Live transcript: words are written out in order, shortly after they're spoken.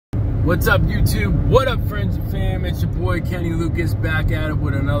What's up, YouTube? What up, friends and fam? It's your boy Kenny Lucas back at it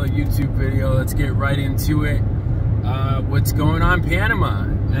with another YouTube video. Let's get right into it. What's going on Panama?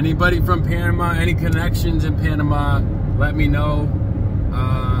 Anybody from Panama? Any connections in Panama? Let me know.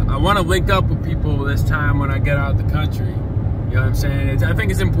 I want to link up with people this time when I get out of the country. You know what I'm saying? I think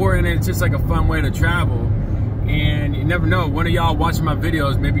it's important, and it's just like a fun way to travel. And you never know, one of y'all watching my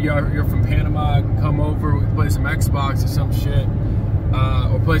videos, maybe you're from Panama, come over, we can play some Xbox or some shit.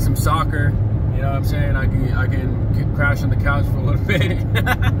 Or play some soccer, you know what I'm saying? I can crash on the couch for a little bit.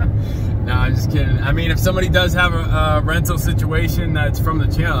 Nah, I'm just kidding. I mean, if somebody does have a rental situation that's from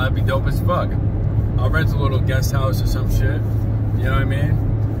the channel, that'd be dope as fuck. I'll rent a little guest house or some shit, you know what I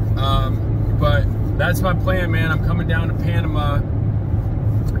mean? But that's my plan, man. I'm coming down to Panama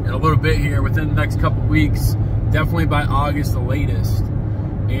in a little bit here, within the next couple weeks, definitely by August the latest.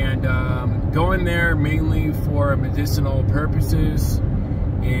 And going there mainly for medicinal purposes,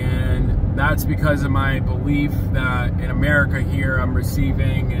 and that's because of my belief that in America here I'm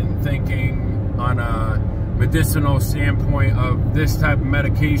receiving and thinking on a medicinal standpoint of this type of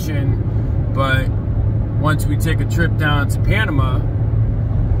medication. But once we take a trip down to Panama,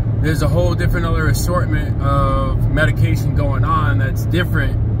 there's a whole different other assortment of medication going on that's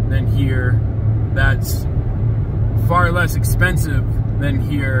different than here, that's far less expensive than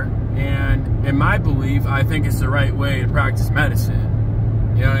here, and in my belief, I think it's the right way to practice medicine.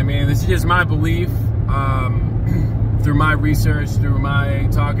 You know what I mean? This is just my belief, through my research, through my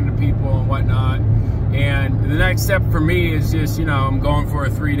talking to people and whatnot. And the next step for me is just, you know, I'm going for a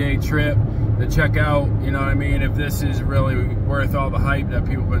 3-day trip to check out, you know what I mean, if this is really worth all the hype that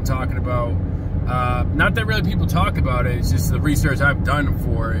people have been talking about. Not that really people talk about it, it's just the research I've done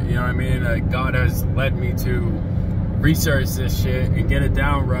for it, you know what I mean? God has led me to research this shit and get it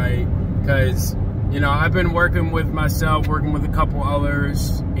down right, because, you know, I've been working with myself, working with a couple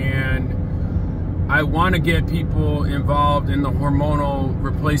others, and I want to get people involved in the hormonal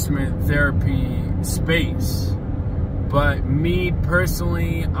replacement therapy space. But me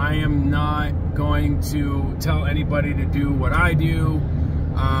personally, I am not going to tell anybody to do what I do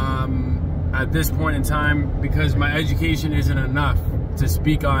at this point in time, because my education isn't enough to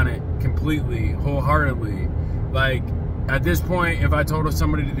speak on it completely, wholeheartedly. Like, at this point, if I told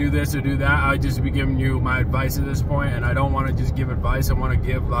somebody to do this or do that, I'd just be giving you my advice at this point, and I don't want to just give advice. I want to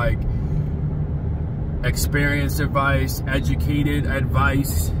give, like, experienced advice, educated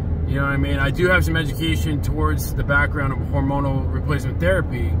advice, you know what I mean? I do have some education towards the background of hormonal replacement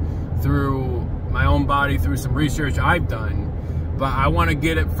therapy through my own body, through some research I've done, but I want to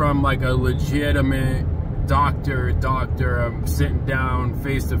get it from, like, a legitimate doctor, I'm sitting down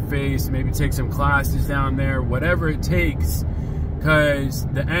face to face, maybe take some classes down there, whatever it takes, because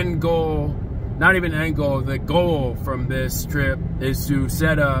the end goal, not even end goal, the goal from this trip is to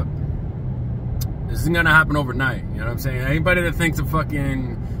set up, this isn't gonna happen overnight, you know what I'm saying? Anybody that thinks a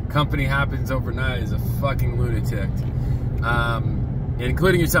fucking company happens overnight is a fucking lunatic,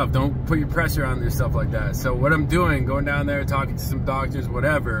 including yourself. Don't put your pressure on yourself like that. So what I'm doing, going down there, talking to some doctors,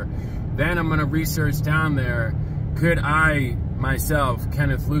 whatever, then I'm going to research down there, could I, myself,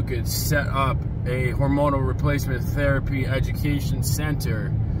 Kenneth Lucas, set up a hormonal replacement therapy education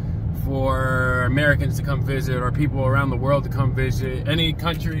center for Americans to come visit, or people around the world to come visit, any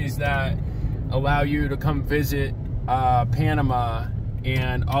countries that allow you to come visit Panama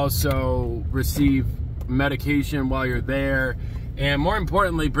and also receive medication while you're there, and more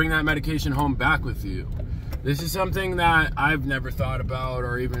importantly, bring that medication home back with you. This is something that I've never thought about,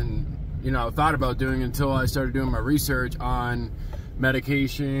 or even, you know, thought about doing until I started doing my research on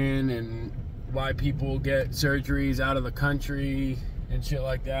medication and why people get surgeries out of the country and shit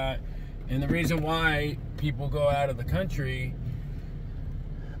like that. And the reason why people go out of the country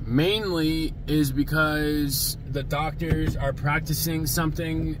mainly is because the doctors are practicing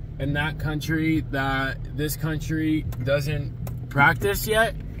something in that country that this country doesn't practice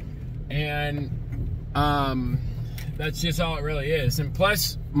yet. And that's just all it really is. And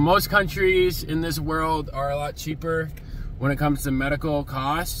plus, most countries in this world are a lot cheaper when it comes to medical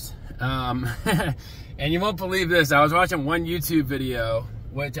costs. And you won't believe this. I was watching one YouTube video,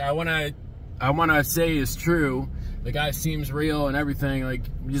 which I wanna say is true. The guy seems real and everything, like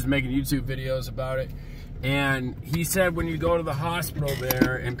just making YouTube videos about it. And he said when you go to the hospital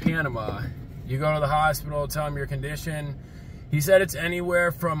there in Panama, you go to the hospital, tell them your condition. He said it's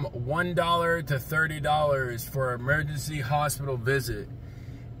anywhere from $1 to $30 for an emergency hospital visit.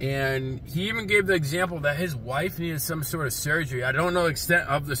 And he even gave the example that his wife needed some sort of surgery. I don't know the extent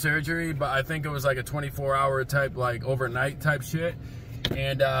of the surgery, but I think it was like a 24-hour type, like overnight type shit.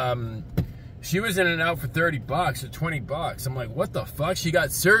 And she was in and out for 30 bucks or 20 bucks. I'm like, what the fuck? She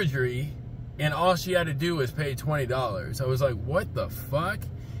got surgery and all she had to do was pay $20. I was like, what the fuck?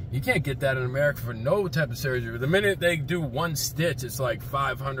 You can't get that in America for no type of surgery. The minute they do one stitch, it's like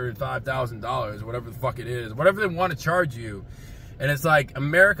 $500, $5,000, whatever the fuck it is, whatever they want to charge you. And it's like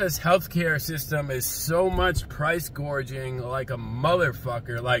America's healthcare system is so much price gorging like a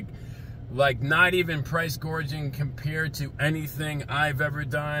motherfucker. Like not even price gorging compared to anything I've ever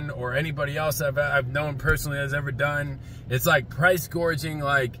done or anybody else I've known personally has ever done. It's like price gorging,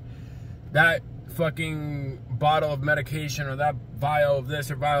 like that fucking bottle of medication or that vial of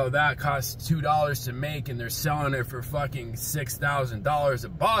this or vial of that costs $2 to make, and they're selling it for fucking $6,000 a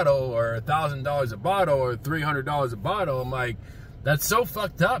bottle or $1,000 a bottle or $300 a bottle. I'm like, that's so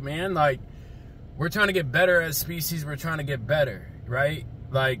fucked up, man. Like, we're trying to get better as species. We're trying to get better, right?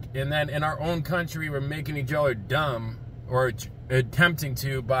 Like, and then in our own country, we're making each other dumb, or attempting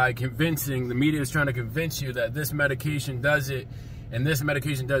to, by convincing, the media is trying to convince you that this medication does it and this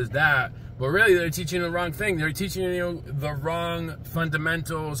medication does that. But really, they're teaching you the wrong thing. They're teaching you the wrong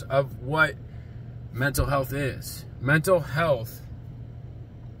fundamentals of what mental health is. Mental health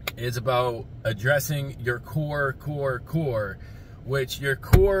is about addressing your core, which your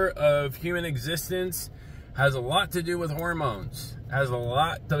core of human existence has a lot to do with hormones. Has a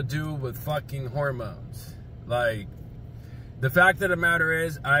lot to do with fucking hormones. Like, the fact of the matter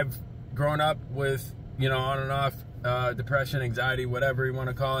is, I've grown up with, you know, on and off depression, anxiety, whatever you want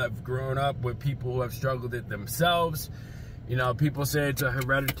to call it. I've grown up with people who have struggled it themselves. You know, people say it's a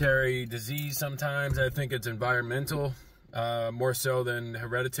hereditary disease sometimes. I think it's environmental, more so than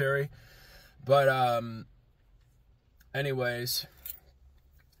hereditary. But anyways,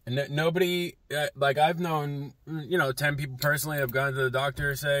 nobody, like, I've known, you know, 10 people personally have gone to the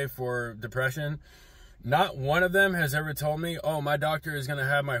doctor, say, for depression. Not one of them has ever told me, oh, my doctor is going to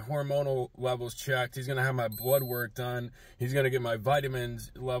have my hormonal levels checked. He's going to have my blood work done. He's going to get my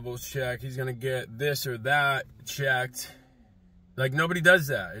vitamins levels checked. He's going to get this or that checked. Like, nobody does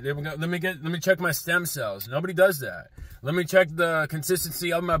that. Let me check my stem cells. Nobody does that. Let me check the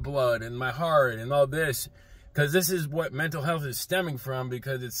consistency of my blood and my heart and all this. Because this is what mental health is stemming from,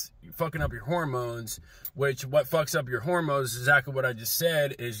 because it's fucking up your hormones, which what fucks up your hormones is exactly what I just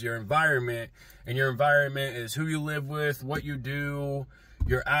said, is your environment. And your environment is who you live with, what you do,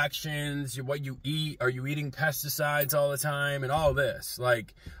 your actions, what you eat. Are you eating pesticides all the time? And all this.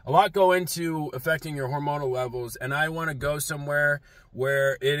 Like, a lot go into affecting your hormonal levels. And I want to go somewhere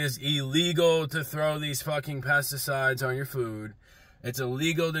where it is illegal to throw these fucking pesticides on your food. It's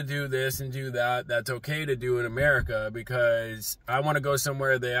illegal to do this and do that. That's okay to do in America, because I want to go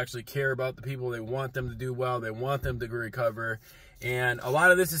somewhere they actually care about the people. They want them to do well. They want them to recover. And a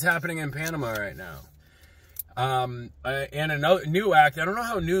lot of this is happening in Panama right now. And another new act, I don't know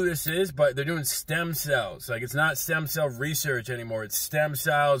how new this is, but they're doing stem cells. Like, it's not stem cell research anymore. It's stem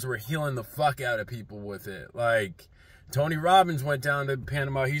cells. We're healing the fuck out of people with it. Like, Tony Robbins went down to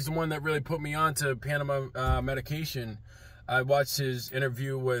Panama. He's the one that really put me onto Panama medication. I watched his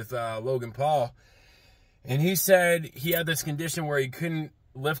interview with Logan Paul, and he said he had this condition where he couldn't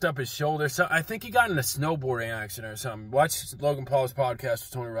lift up his shoulder. So I think he got in a snowboarding accident or something. Watch Logan Paul's podcast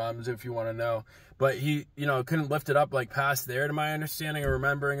with Tony Robbins if you want to know. But he, you know, couldn't lift it up like past there, to my understanding or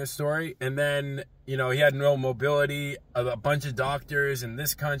remembering his story. And then, you know, he had no mobility. A bunch of doctors in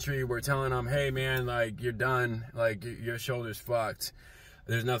this country were telling him, hey, man, like, you're done. Like, your shoulder's fucked.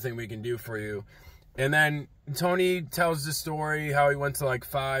 There's nothing we can do for you. And then Tony tells the story how he went to like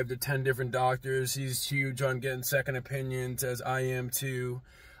 5 to 10 different doctors. He's huge on getting second opinions, as I am too.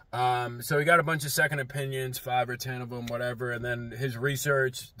 So he got a bunch of second opinions, 5 or 10 of them, whatever. And then his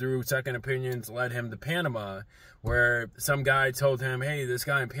research through second opinions led him to Panama, where some guy told him, hey, this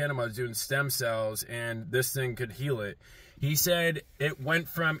guy in Panama is doing stem cells and this thing could heal it. He said it went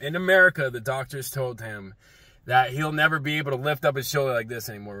from, in America, the doctors told him that he'll never be able to lift up his shoulder like this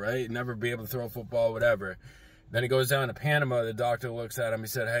anymore, right? Never be able to throw a football, whatever. Then he goes down to Panama. The doctor looks at him. He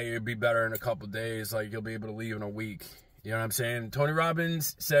said, hey, you'll be better in a couple days. Like, you'll be able to leave in a week. You know what I'm saying? Tony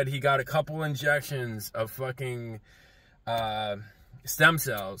Robbins said he got a couple injections of fucking stem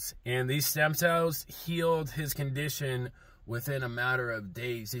cells. And these stem cells healed his condition within a matter of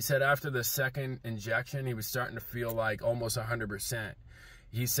days. He said after the second injection, he was starting to feel like almost 100%.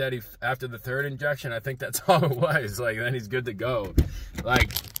 He said after the third injection, I think that's all it was. Like, then he's good to go. Like,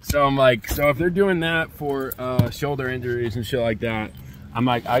 so I'm like, so if they're doing that for shoulder injuries and shit like that, I'm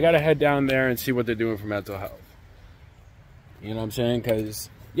like, I got to head down there and see what they're doing for mental health. You know what I'm saying? Because,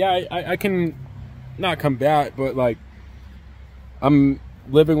 yeah, I can not combat, but, like, I'm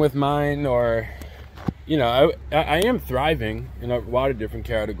living with mine, or you know, I am thriving in a lot of different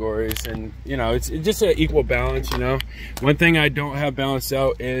categories, and you know, it's just an equal balance. You know, one thing I don't have balanced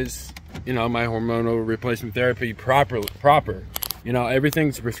out is, you know, my hormonal replacement therapy proper. You know,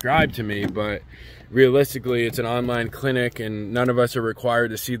 everything's prescribed to me, but realistically, it's an online clinic, and none of us are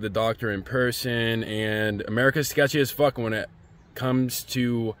required to see the doctor in person. And America's sketchy as fuck when it comes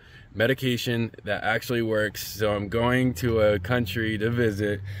to medication that actually works. So I'm going to a country to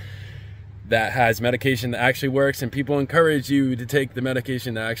visit that has medication that actually works, and people encourage you to take the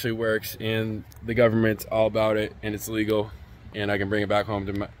medication that actually works, and the government's all about it, and it's legal, and I can bring it back home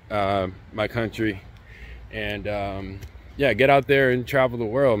to my country. And yeah, get out there and travel the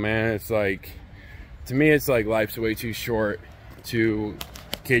world, man. It's like, to me, it's like life's way too short to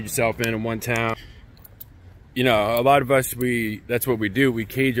cage yourself in one town. You know, a lot of us, that's what we do. We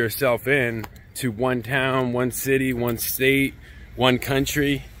cage ourselves in to one town, one city, one state, one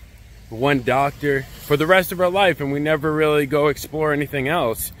country, one doctor for the rest of our life, and we never really go explore anything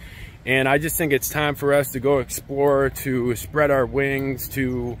else. And I just think it's time for us to go explore, to spread our wings,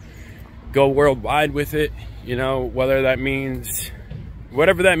 to go worldwide with it, you know, whether that means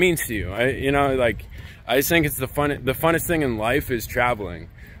whatever that means to you. You know, like, I just think it's the funnest thing in life is traveling.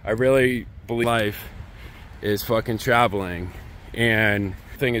 I really believe life is fucking traveling. And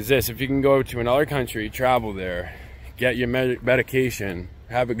the thing is this: if you can go to another country, travel there, get your medication,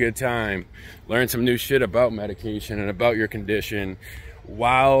 have a good time, learn some new shit about medication and about your condition,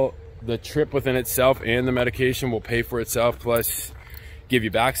 while the trip within itself and the medication will pay for itself, plus give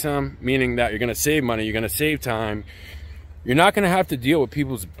you back some, meaning that you're gonna save money, you're gonna save time. You're not gonna have to deal with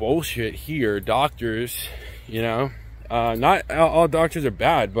people's bullshit here. Doctors, you know, not all doctors are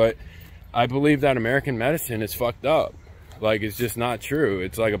bad, but I believe that American medicine is fucked up. Like, it's just not true.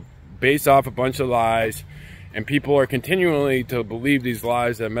 It's like based off a bunch of lies. And people are continually to believe these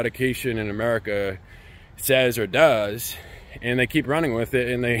lies that medication in America says or does, and they keep running with it,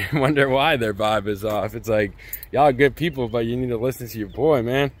 and they wonder why their vibe is off. It's like, y'all are good people, but you need to listen to your boy,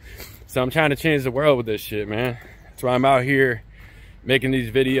 man. So I'm trying to change the world with this shit, man. That's why I'm out here making these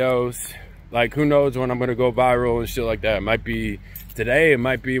videos. Like, who knows when I'm gonna go viral and shit like that. It might be today, it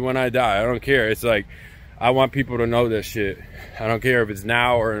might be when I die. I don't care. It's like, I want people to know this shit. I don't care if it's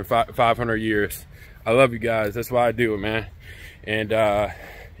now or in 500 years. I love you guys. That's why I do it, man. And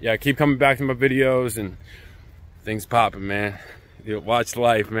yeah, keep coming back to my videos and things popping, man. Watch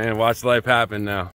life, man. Watch life happen now.